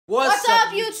What's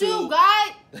up, YouTube,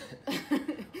 guys?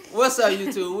 What's up,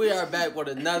 YouTube? We are back with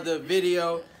another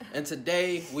video. And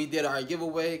today, we did our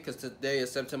giveaway because today is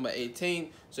September 18th.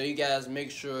 So you guys make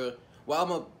sure...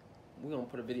 Well, we're going to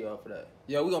put a video out for that.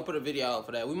 Yeah, we're going to put a video out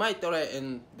for that. We might throw that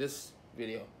in this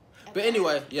video. But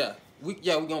anyway, yeah. We're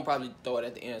going to probably throw it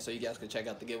at the end so you guys can check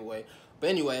out the giveaway. But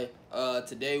anyway,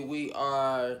 today we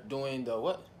are doing the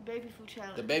what? Baby food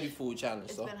challenge. The baby food challenge.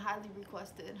 It's been highly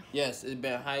requested. Yes, it's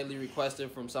been highly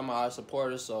requested from some of our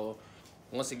supporters. So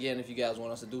once again, if you guys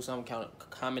want us to do something,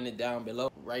 comment it down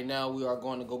below. Right now, we are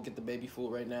going to go get the baby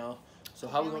food right now. So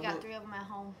how we gonna do it? We got 3 of them at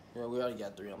home. Yeah, we already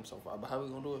got 3 of them so far. But how we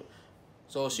gonna do it?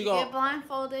 So she you gonna get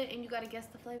blindfolded and you gotta guess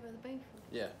the flavor of the baby food.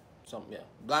 Yeah,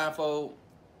 blindfold,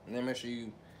 and then make sure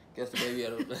you guess the baby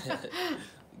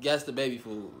guess the baby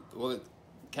food. What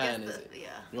kind is it? Yeah. You know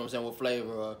what I'm saying? What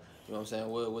flavor? Or, you know what I'm saying?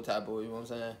 What type of? You know what I'm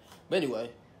saying? But anyway.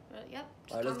 Yep.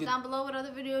 Just comment down below what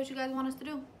other videos you guys want us to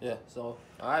do. Yeah. So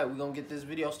all right, we're gonna get this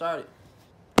video started.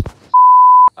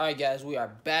 All right, guys, we are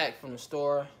back from the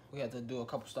store. We had to do a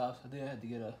couple stops. I think I had to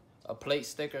get a plate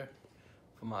sticker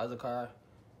for my other car,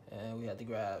 and we had to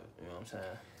grab, you know what I'm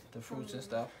saying, the fruits and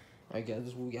stuff. All right, guys, this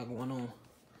is what we got going on.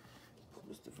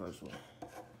 What's the first one?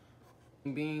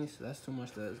 Beans. That's too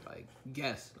much to like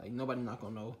guess. Like nobody not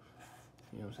gonna know.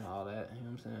 You know what I'm saying? All that. You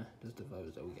know what I'm saying? This is the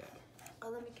flavors that we got. Oh,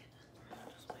 let me get.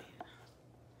 Just wait.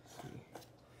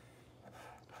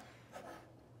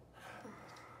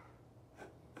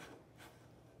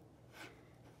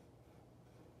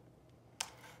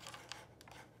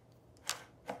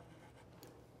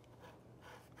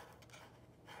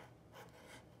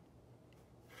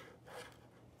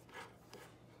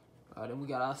 All right, then we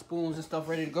got our spoons and stuff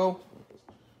ready to go.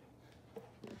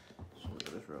 So look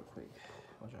at this real quick.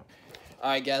 Watch out. All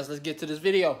right, guys, let's get to this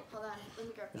video. Hold on, let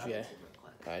me grab What it you real got?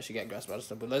 quick. All right, she got grasped by the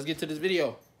stuff, but let's get to this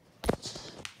video.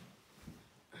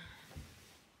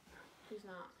 He's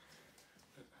not.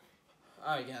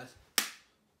 All right, guys.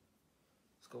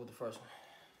 Let's go with the first one.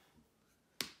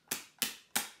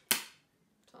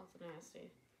 Sounds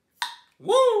nasty.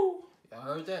 Woo! Y'all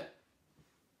heard that?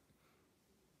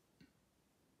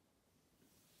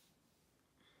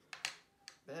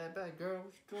 Bad girl,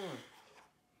 what you doing?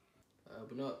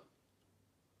 Open up.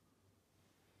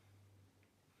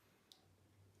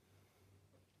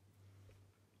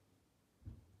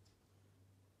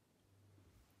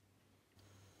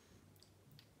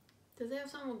 Does it have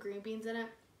something with green beans in it?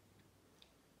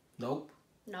 Nope.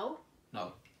 No?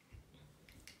 No.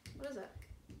 What is it?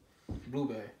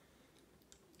 Blueberry.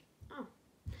 Oh.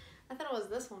 I thought it was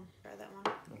this one. Try that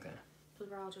one. Okay.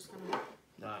 Because we're all just gonna...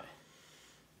 Alright.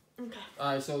 Okay.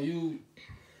 Alright, so you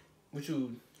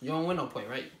don't win no point,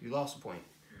 right? You lost a point.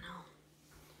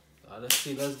 No. Alright, let's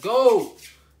see. Let's go.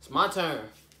 It's my turn.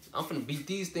 I'm finna beat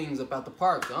these things up out the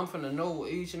park. I'm finna know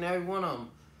each and every one of them.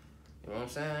 You know what I'm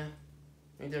saying?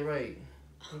 Ain't that right?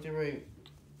 Ain't that right?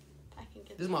 I can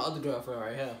get This is my other girlfriend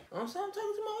right here. You know what I'm saying? I'm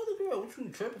talking to my other girl. What you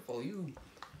tripping for? You know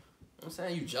what I'm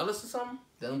saying? You jealous or something?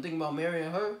 That I'm thinking about marrying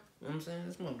her? You know what I'm saying?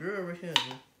 That's my girl right here.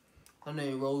 Man. Her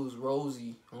name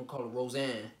Rosie. I'm gonna call her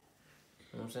Roseanne.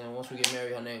 You know what I'm saying? Once we get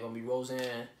married, her name gonna be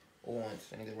Roseanne Owens.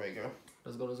 Ain't that right, girl?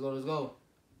 Let's go, let's go, let's go.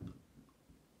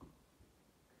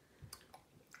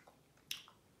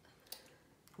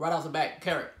 Right off the bat,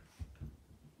 carrot.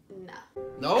 No.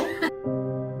 No?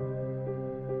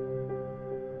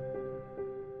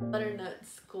 Butternut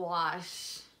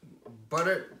squash.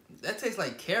 Butter. That tastes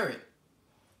like carrot.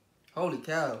 Holy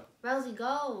cow. Rosie,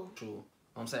 go. True.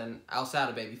 I'm saying outside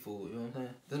of baby food, you know what I'm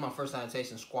saying? This is my first time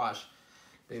tasting squash.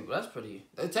 Baby, that's pretty.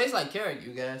 It tastes like carrot,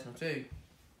 you guys. I'm telling you.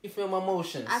 You feel my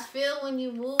emotions. I feel when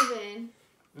you moving. You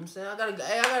know what I'm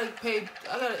saying?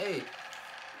 Hey.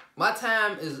 My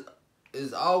time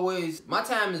is always, my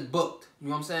time is booked. You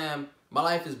know what I'm saying? My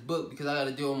life is booked because I got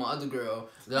to deal with my other girl.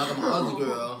 Then I got my other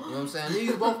girl. You know what I'm saying?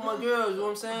 These both of my girls, you know what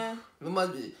I'm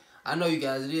saying? I know you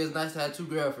guys, it is nice to have 2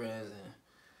 girlfriends. And,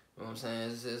 you know what I'm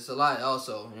saying? It's a lot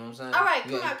also. You know what I'm saying? All right,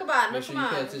 come on. Make sure you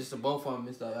pay attention to both of them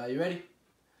and stuff. Are you ready?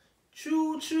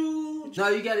 Choo choo. No,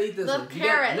 you gotta eat this. The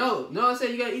carrot. No, I said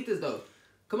you gotta eat this though.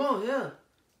 Come on, yeah.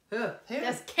 Here.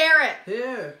 That's carrot.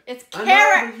 Here. It's I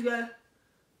carrot. know, but you got...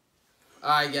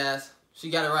 Alright, guys. She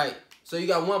got it right. So you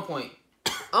got 1 point.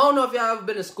 I don't know if y'all ever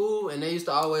been to school and they used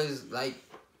to always like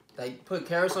put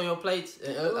carrots on your plates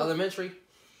in elementary.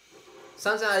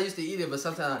 Sometimes I used to eat it, but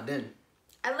sometimes I didn't.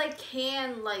 I like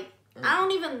canned, like, I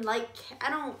don't even like,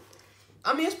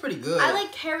 I mean, it's pretty good. I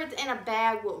like carrots in a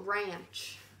bag with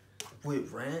ranch.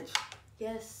 With ranch?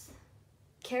 Yes.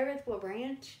 Carrots with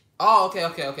ranch? Oh,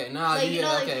 okay. Nah, like, you know,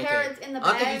 like okay. carrots in the bag.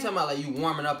 I think you're talking about like you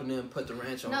warm it up and then put the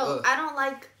ranch on. No, I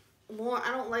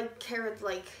don't like carrots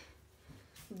like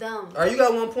Dumb. All right, you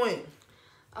got 1 point.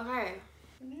 Okay.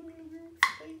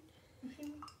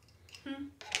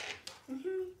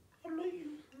 I love you.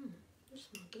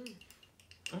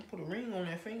 I'm gonna put a ring on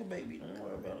that finger, baby. Don't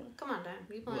worry about it. Come on, Dan.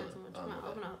 You playing too much. Come on,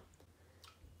 open up.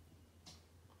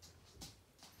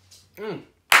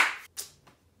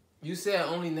 You said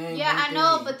only name. Yeah, one I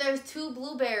know, thing. but there's 2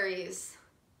 blueberries.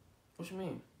 What you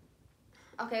mean?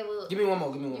 Okay, well. Give me one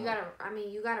more. Give me one You more. gotta. I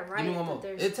mean, you gotta write. Give me one more.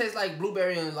 It tastes like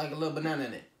blueberry and like a little banana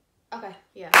in it. Okay.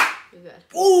 Yeah. You're good.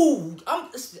 Ooh,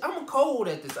 I'm cold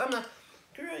at this. I'm not,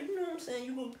 girl. You know what I'm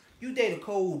saying? You date a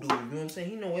cold dude. You know what I'm saying?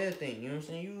 He know everything. You know what I'm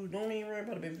saying? You don't even worry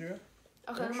about it, baby girl.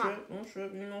 Okay, Don't come on. trip. Don't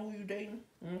trip. You know who you dating.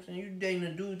 You know what I'm saying? You dating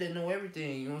a dude that know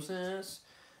everything. You know what I'm saying?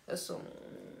 That's some.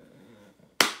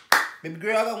 Baby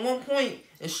girl, I got 1 point,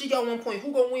 and she got 1 point.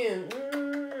 Who gonna win?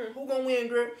 Who gonna win,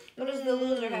 girl? What does the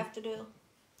loser have to do?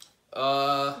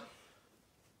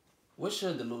 What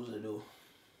should the loser do?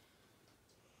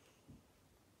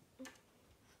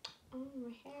 Oh,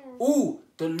 my hair. Ooh,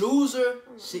 the loser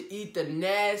should eat the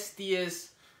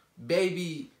nastiest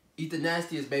baby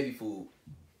food.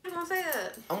 I'm gonna say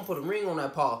that. I'm gonna put a ring on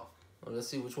that paw. Well, let's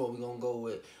see which one we gonna go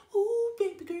with. Ooh,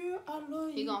 baby girl, I love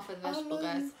you. He going for the vegetable,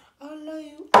 guys. I love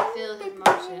you. Feel his baby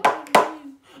emotion. girl, I love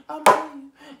you. I love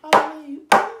you. I love you.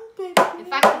 Ooh, baby girl. If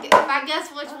I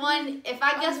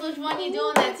guess which one you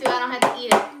doing that to, I don't have to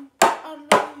eat it. I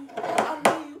love you. I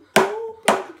love you. Ooh,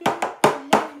 baby girl, I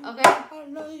love you. Okay. I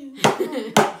love you.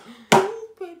 Ooh,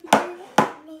 baby girl, I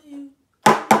love you. I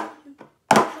love you.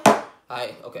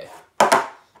 Alright, okay.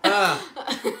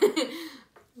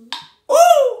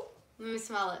 Ooh! Let me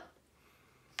smell it.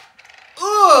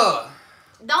 Ugh!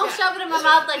 Don't shove it in my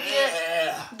mouth like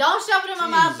you. Don't shove it in my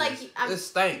mouth like you. It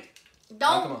stink.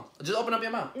 Don't. Come on. Just open up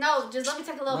your mouth. No, just let me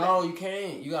take a little bit. No, you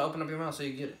can't. You gotta open up your mouth so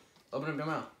you get it. Open up your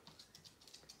mouth.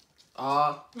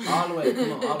 All the way.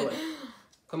 Come on, all the way.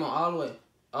 Come on, all the way.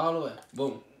 All the way.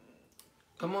 Boom.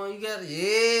 Come on, you got it.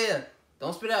 Yeah.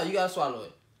 Don't spit out. You gotta swallow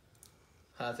it.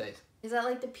 How it taste? Is that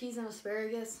like the peas and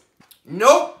asparagus?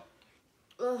 Nope.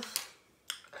 Ugh.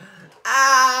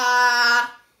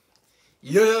 Ah.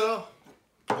 Yeah.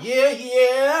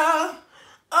 Yeah.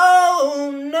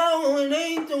 Oh no, it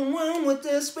ain't the one with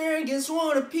the asparagus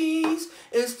or the peas.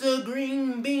 It's the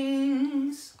green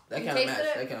beans. That kind of match.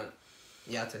 That kind of.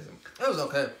 Yeah, I tasted it. That was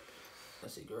okay.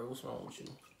 Let's see, girl. What's wrong with you?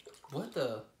 What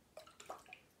the?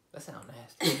 That sounds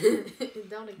nasty.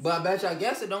 Don't exist. But I bet you I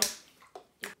guess it don't.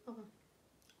 Okay.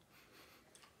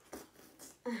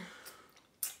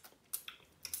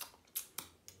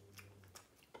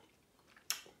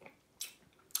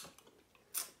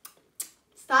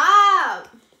 Stop.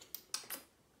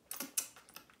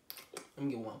 Let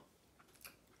me get one.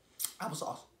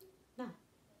 Applesauce. No.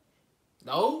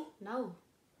 No? No.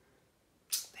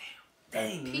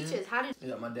 Dang. Peaches. Man. How did?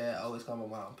 Yeah, my dad always call my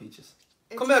mom Peaches.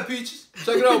 Come here, Peaches.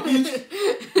 Check it out, Peaches.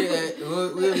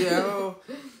 we'll be at home.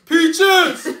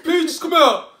 Peaches! Peaches, come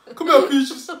out. Come here,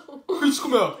 Peaches. Peaches,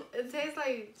 come out. It tastes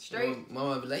like straight. My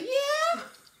mom be like,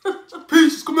 yeah.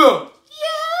 Peaches, come out.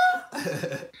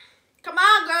 Yeah. Come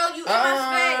on, girl. You in my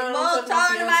space. Well, tell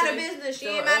her to mind her business. She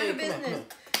ain't mind her business.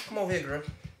 Come over here, girl.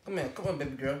 Come here. Come on,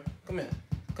 baby girl. Come here.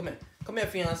 Come here. Come here,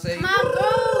 fiance. Come on,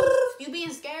 girl. You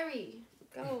being scary.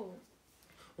 Go.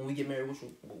 When we get married,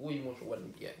 what you want your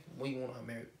wedding to be at? What you want her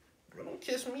married? Girl, don't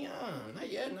kiss me. Not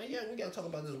yet. Not yet. We gotta talk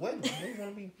about this wedding. Where you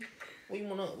wanna be? Where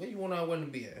you want our wedding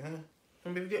to be at? Huh?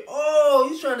 Oh,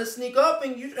 you trying to sneak up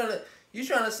and you trying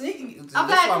to sneak. Okay,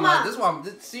 come on. This why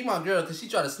see my girl because she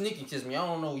try to sneak and kiss me. I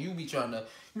don't know. You be trying to.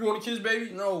 You want to kiss,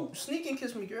 baby? No, sneak and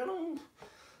kiss me, girl. Don't.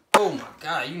 Oh my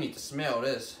God, you need to smell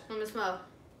this. Let me smell.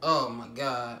 Oh my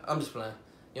God, I'm just playing.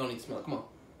 You don't need to smell. Come on,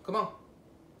 come on,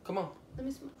 come on. Let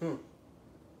me smell. Hmm.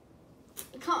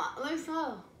 Come on, let me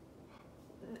smell.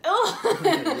 Oh.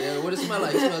 Yeah, what does it smell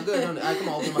like? It smell good, don't it? All right, come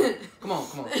on, open your mouth. Come on,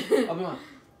 come on. Open your mouth.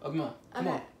 Open your mouth. Come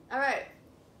on. All right.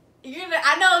 You're gonna.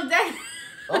 I know exactly.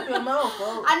 Open your mouth,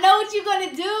 bro. I know what you're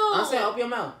gonna do. I'm saying, open your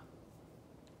mouth.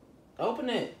 Open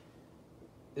it.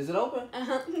 Is it open?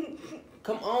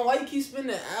 Come on, why you keep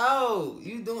spinning it out?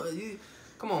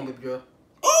 Come on, baby girl.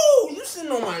 Oh, you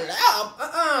sitting on my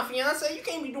lap. Fiance, you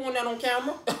can't be doing that on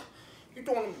camera. You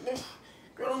doing it.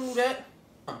 Girl, don't do that.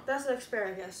 That's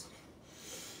asparagus.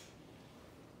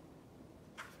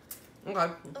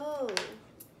 Okay. Oh.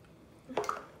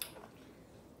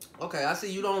 Okay, I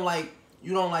see you don't like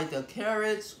the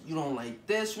carrots, you don't like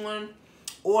this one,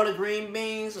 or the green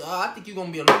beans. I think you're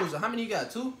gonna be a loser. How many you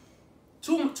got? Two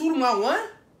to my one?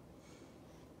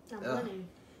 I'm winning.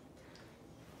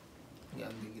 Yeah,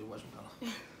 I'm gonna get a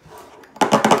whatchamacallit.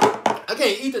 I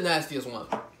can't eat the nastiest one.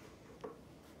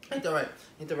 Ain't that right?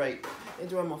 Ain't that right,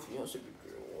 my fiance girl?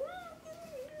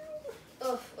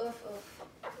 Oof. You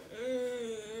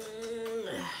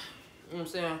know what I'm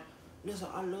saying? Listen,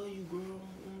 I love you, girl. You know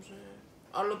what I'm saying?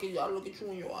 I look at you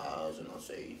in your eyes and I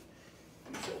say,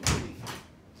 you so pretty.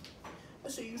 I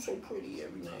say, you so pretty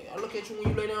every night. I look at you when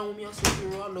you lay down with me, I say,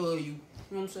 girl, I love you. You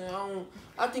know what I'm saying?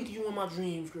 I think of you in my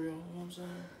dreams, girl. You know what I'm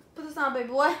saying? Put this on, baby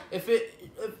boy. If it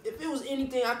was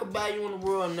anything I could buy you in the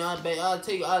world, now I'd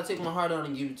take my heart out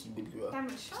and give it to you, baby girl. Damn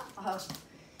it, shut up.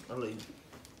 I love you.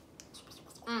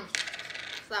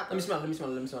 Stop. Let me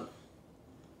smell it.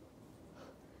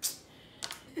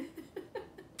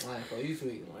 Alright, bro, you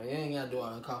sweet. Like, you ain't gotta do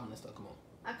all that coughing and stuff. Come on.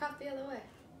 I coughed the other way.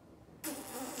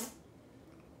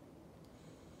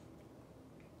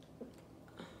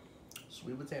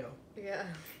 Sweet potato. Yeah.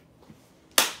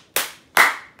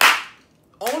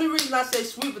 Only reason I say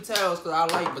sweet potato is because I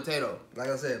like potato. Like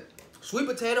I said, sweet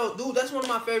potato, dude, that's one of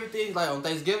my favorite things. Like on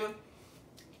Thanksgiving.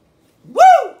 Woo!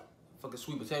 Fucking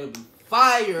sweet potato be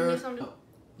fire.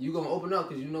 You gonna open up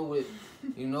because you know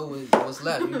what's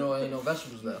left. You know ain't no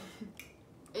vegetables left.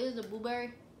 Is it the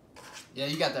blueberry? Yeah,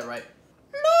 you got that right.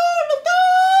 No.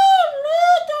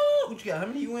 What you got? How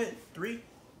many you went? 3?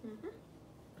 Mm-hmm.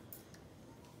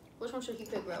 Which one should he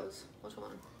pick, Rose? Which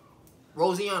one?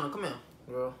 Rosianna, come here,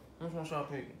 girl. Which one should I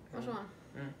pick? Which one?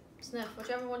 Sniff.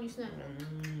 Whichever one you sniff.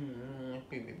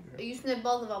 Girl. You sniff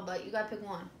both of them, but you gotta pick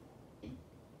one.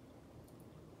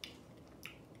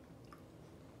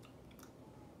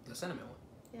 The cinnamon one.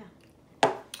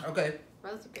 Yeah. Okay.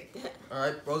 Rosie picked that. All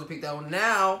right, Rosie picked that one.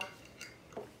 Now,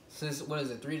 since what is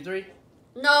it, 3-3?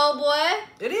 No, boy.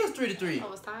 It is 3-3.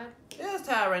 Oh, it's tied? Yeah, it's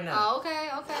tied right now. Oh, okay.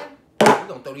 We're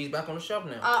gonna throw these back on the shelf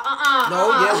now. No,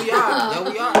 yeah,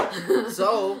 we are.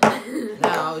 So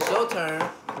now it's your turn.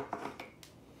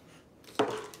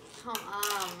 Come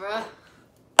on, bro.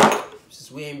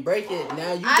 Since we ain't break it,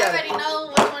 now you I gotta. already know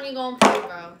which one you gonna pick,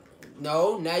 bro.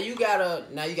 No, now you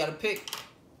gotta pick.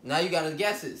 Now you gotta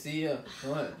guess it. See, go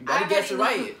ahead. You gotta guess it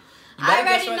right. I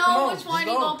already know which one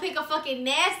you gonna pick. A fucking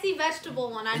nasty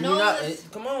vegetable one. I know this.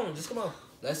 Come on.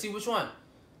 Let's see which one.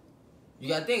 You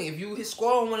gotta think. If you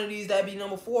score on one of these, that'd be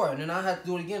number 4, and then I have to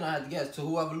do it again. I have to guess to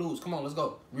whoever lose. Come on, let's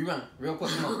go. Rerun, real quick.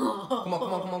 Come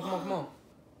on.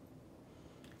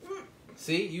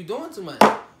 See, you doing too much.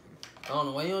 I don't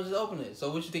know why you don't just open it.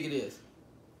 So what you think it is?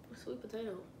 Sweet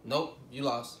potato. Nope, you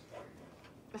lost.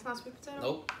 That's not sweet potato.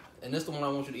 Nope, and this the one I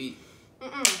want you to eat.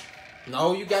 Mm-mm.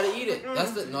 No, you gotta eat it.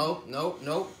 That's the no.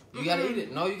 You gotta eat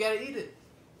it. No, you gotta eat it.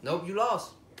 Nope, you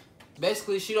lost.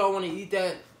 Basically, she don't want to eat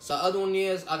that. So the other one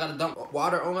is I gotta dump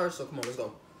water on her. So come on, let's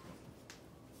go.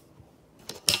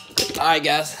 All right,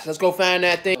 guys, let's go find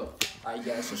that thing. All right,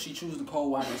 guys. So she chose the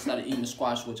cold water instead of eating the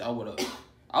squash, which I would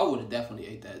have definitely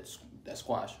ate that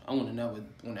squash. I would have never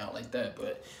went out like that.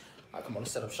 But all right, come on,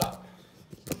 let's set up shop.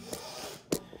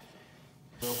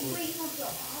 Wait, you gonna put all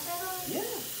that on? Yeah.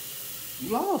 You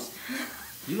lost.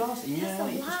 You lost. And you ain't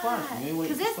want to eat the squash.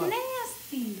 Because it's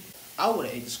nasty. I would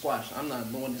have ate the squash. I'm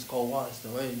not doing this cold water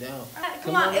still. It ain't down.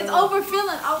 Come on, it's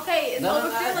overfilling. Okay, it's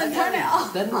overfilling. Turn it off.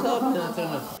 Stand it up. Then turn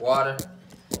it up. Water.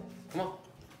 Come on.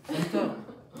 Stand it up.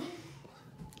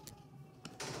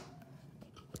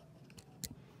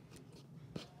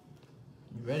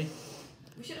 You ready?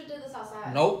 We should have did this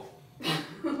outside. Nope.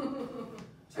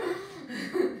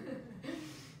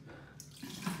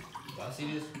 Y'all see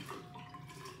this?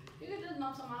 You could just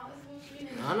knock some out.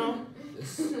 I know.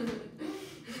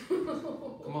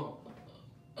 Come on.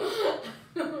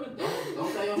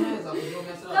 Don't throw your hands up because you'll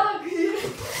mess it up.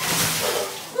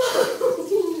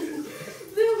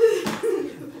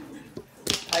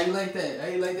 How you like that?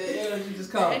 Yeah, you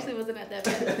just come. It actually wasn't that bad.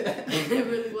 It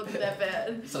really wasn't that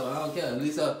bad. So I don't care. At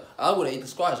least I would have ate the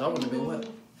squash. I wouldn't have been wet.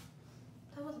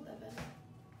 That wasn't that bad.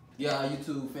 Yeah, our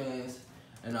YouTube fans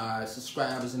and our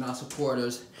subscribers and our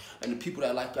supporters and the people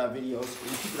that like our videos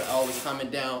and the people that always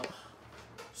comment down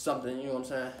something, you know what I'm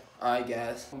saying? Alright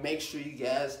guys, make sure you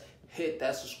guys hit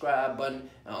that subscribe button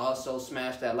and also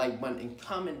smash that like button and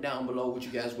comment down below what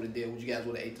you guys would have did. Would you guys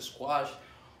would have ate the squash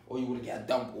or you would have got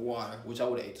dumped with water, which I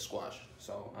would have ate the squash.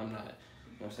 So I'm not,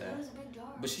 you know what I'm saying? That was a big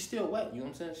jar. But she's still wet, you know what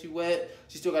I'm saying? She wet,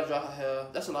 she still got to dry her hair.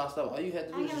 That's a lot of stuff. All you had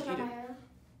to do is just eat it.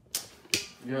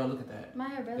 Girl, look at that. My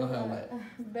hair barely Your hair wet.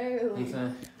 Barely. You know what I'm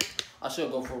saying? I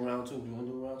should go for round 2. You want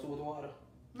to do round 2 with the water?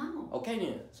 No. Okay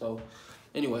then. So,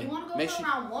 anyway. You want to go for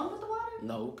round 1 with the water?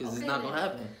 No, because it's not going to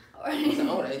happen. Alright.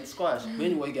 I would have ate the squash. But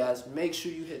anyway, guys, make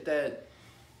sure you hit that.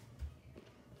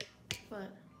 What?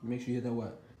 Make sure you hit that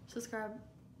what? Subscribe.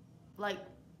 Like.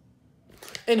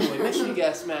 Anyway, make sure you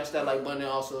guys smash that like button and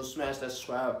also smash that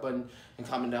subscribe button and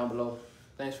comment down below.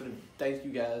 Thank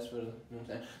you guys for the, you know what I'm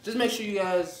saying? Just make sure you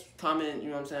guys comment, you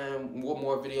know what I'm saying, what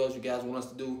more videos you guys want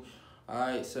us to do.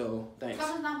 Alright, so thanks.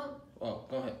 Comment down below. Oh,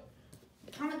 go ahead.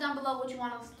 Comment down below what you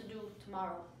want us to do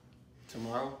tomorrow.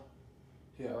 Tomorrow?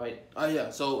 Yeah, right. Oh yeah.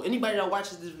 So anybody that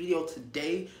watches this video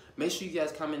today, make sure you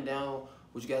guys comment down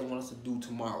what you guys want us to do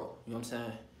tomorrow. You know what I'm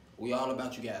saying? We all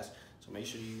about you guys. So make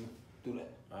sure you do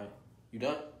that. Alright. You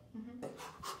done?